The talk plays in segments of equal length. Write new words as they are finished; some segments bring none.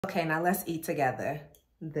Okay, now let's eat together.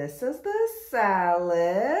 This is the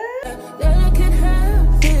salad.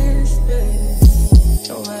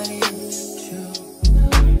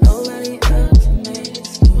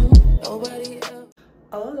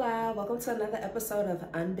 Hola, welcome to another episode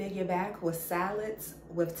of Unbig Your Back with Salads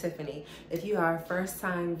with Tiffany. If you are a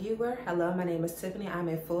first-time viewer, hello, my name is Tiffany. I'm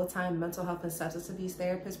a full-time mental health and substance abuse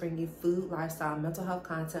therapist bringing you food, lifestyle, mental health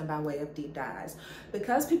content by way of deep dives.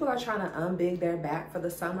 Because people are trying to unbig their back for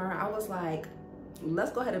the summer, I was like,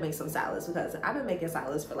 let's go ahead and make some salads because I've been making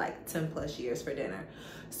salads for like 10 plus years for dinner.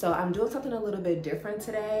 So I'm doing something a little bit different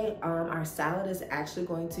today. Our salad is actually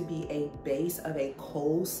going to be a base of a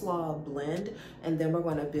coleslaw blend, and then we're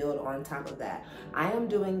going to build on top of that. I am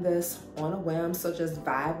doing this on a whim, so just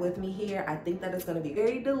vibe with me here. I think that it's going to be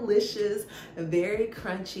very delicious, very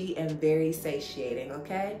crunchy, and very satiating,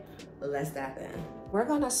 okay? Let's dive in. We're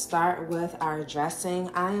going to start with our dressing.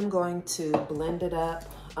 I am going to blend it up.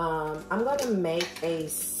 I'm going to make a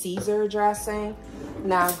Caesar dressing.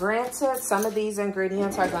 Now, granted, some of these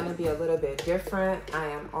ingredients are going to be a little bit different. I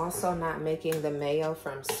am also not making the mayo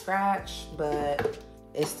from scratch, but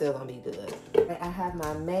it's still going to be good. I have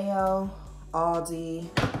my mayo, Aldi,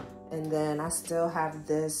 and then I still have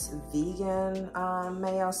this vegan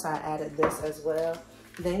mayo, so I added this as well.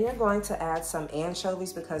 Then you're going to add some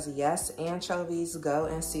anchovies because yes, anchovies go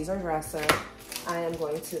in Caesar dressing. I am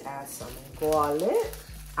going to add some garlic.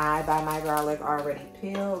 I buy my garlic already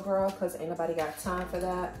peeled, girl, because ain't nobody got time for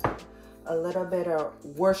that. A little bit of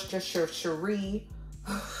Worcestershire.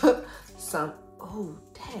 Some, oh,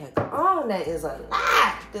 dang, oh, that is a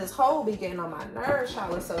lot. This hole be getting on my nerves,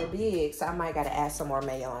 y'all, it's so big. So I might got to add some more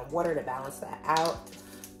mayo and water to balance that out.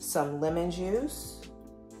 Some lemon juice,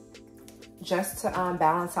 just to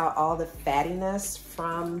balance out all the fattiness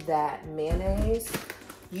from that mayonnaise.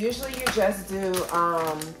 Usually you just do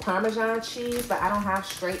Parmesan cheese, but I don't have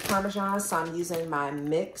straight Parmesan, so I'm using my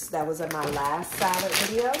mix that was in my last salad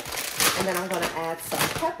video. And then I'm gonna add some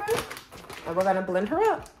pepper, and we're gonna blend her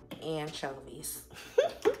up. Anchovies.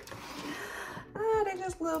 They're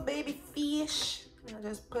just little baby fish. I'll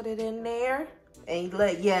just put it in there. And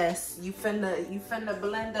look, yes, you finna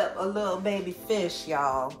blend up a little baby fish,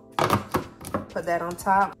 y'all. Put that on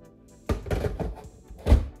top.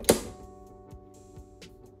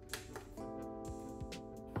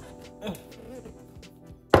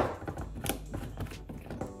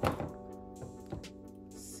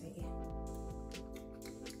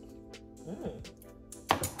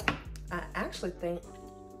 I actually think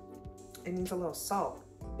it needs a little salt.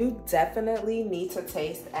 You definitely need to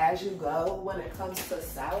taste as you go when it comes to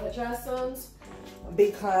salad dressings,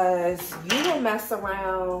 because you will mess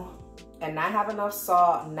around and not have enough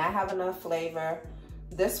salt, not have enough flavor.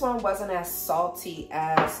 This one wasn't as salty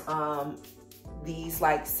as these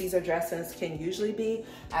like Caesar dressings can usually be.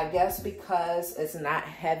 I guess because it's not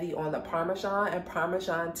heavy on the Parmesan, and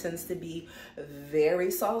Parmesan tends to be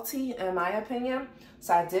very salty in my opinion.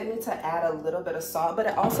 So I did need to add a little bit of salt, but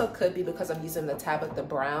it also could be because I'm using the Tabitha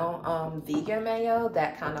Brown vegan mayo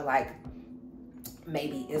that kind of like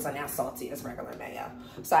maybe isn't as salty as regular mayo.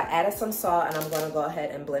 So I added some salt, and I'm gonna go ahead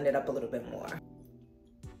and blend it up a little bit more.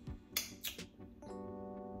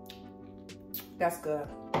 That's good.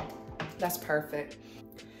 That's perfect.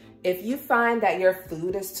 If you find that your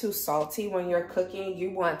food is too salty when you're cooking,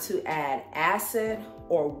 you want to add acid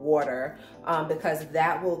or water because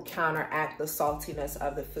that will counteract the saltiness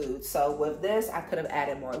of the food. So with this, I could have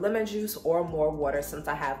added more lemon juice or more water since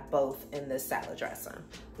I have both in this salad dressing.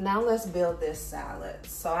 Now let's build this salad.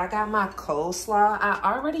 So I got my coleslaw. I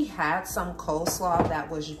already had some coleslaw that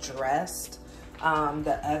was dressed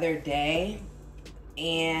the other day.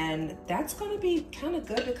 And that's gonna be kind of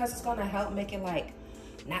good because it's gonna help make it like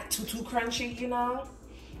not too crunchy, you know,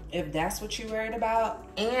 if that's what you're worried about.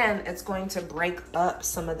 And it's going to break up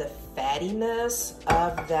some of the fattiness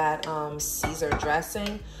of that Caesar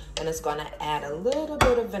dressing, and it's gonna add a little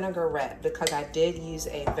bit of vinaigrette because I did use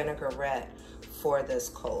a vinaigrette for this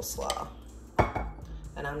coleslaw.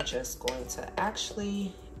 And I'm just going to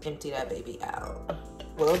actually empty that baby out.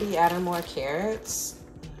 We'll be adding more carrots.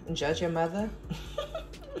 Judge your mother.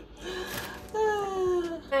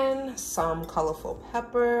 And some colorful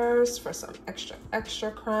peppers for some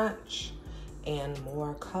extra crunch, and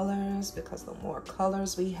more colors, because the more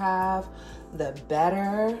colors we have, the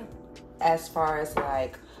better, as far as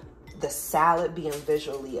like the salad being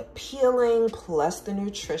visually appealing, plus the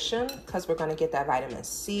nutrition, because we're gonna get that vitamin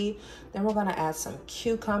C. Then we're gonna add some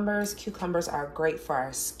cucumbers. Cucumbers are great for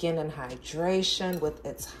our skin and hydration with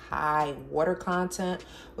its high water content,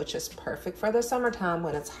 which is perfect for the summertime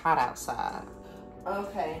when it's hot outside.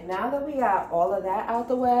 Okay, now that we got all of that out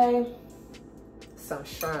the way, some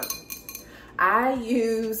shrimp. I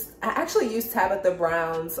actually used Tabitha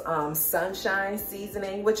Brown's Sunshine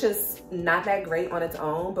seasoning, which is not that great on its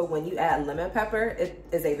own, but when you add lemon pepper, it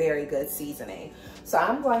is a very good seasoning. So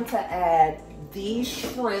I'm going to add these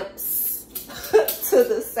shrimps to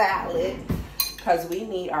the salad because we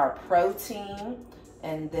need our protein.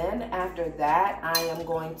 And then after that, I am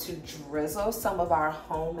going to drizzle some of our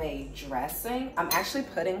homemade dressing. I'm actually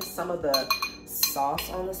putting some of the sauce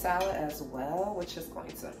on the salad as well, which is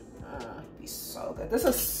going to be so good. This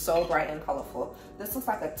is so bright and colorful. This looks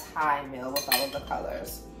like a Thai meal with all of the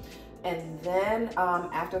colors. And then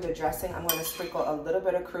after the dressing, I'm going to sprinkle a little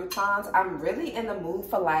bit of croutons. I'm really in the mood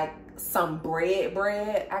for like some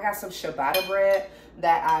bread. I got some ciabatta bread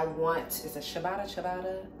that I want. Is it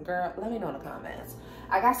ciabatta? Girl, let me know in the comments.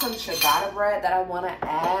 I got some ciabatta bread that I want to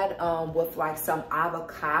add with like some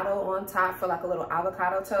avocado on top for like a little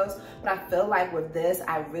avocado toast. But I feel like with this,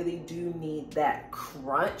 I really do need that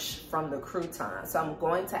crunch from the croutons. So I'm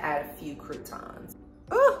going to add a few croutons.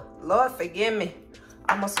 Oh, Lord, forgive me.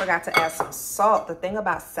 I almost forgot to add some salt. The thing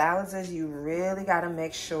about salads is you really got to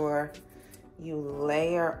make sure you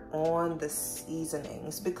layer on the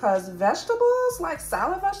seasonings, because vegetables, like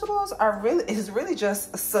salad vegetables, is really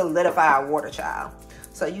just solidified water, child.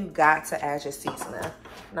 So you got to add your seasoning.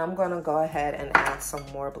 Now I'm gonna go ahead and add some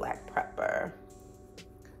more black pepper.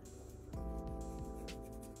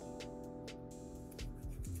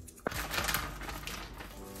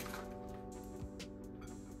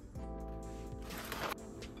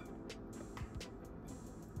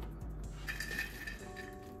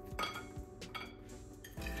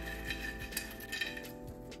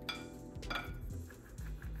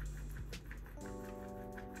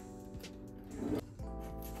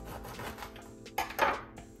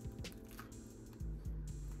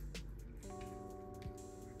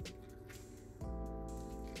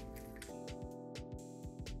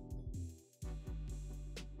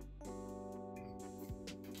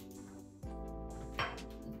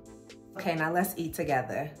 Okay, now let's eat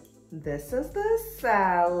together. This is the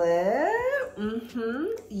salad.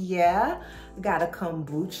 Yeah, got a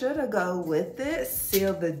kombucha to go with it.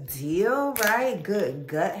 Seal the deal, right? Good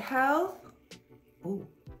gut health. Ooh,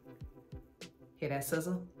 hear that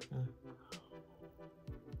sizzle?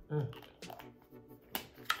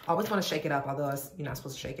 Always want to shake it up, although you're not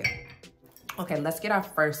supposed to shake it. Okay, let's get our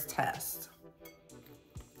first test.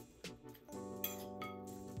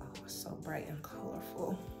 Oh, it's so bright and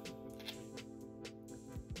colorful.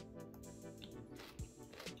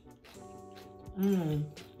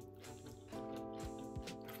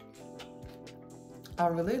 I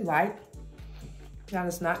really like that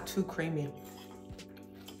it's not too creamy.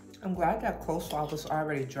 I'm glad that coleslaw was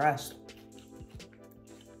already dressed.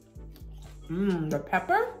 The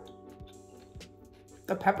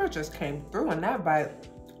pepper just came through in that bite.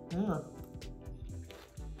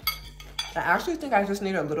 I actually think I just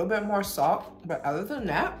need a little bit more salt, but other than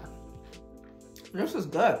that, this is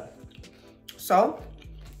good. So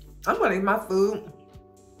I'm gonna eat my food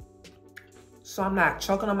so I'm not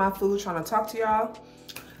choking on my food trying to talk to y'all.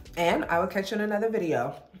 And I will catch you in another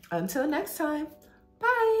video. Until next time.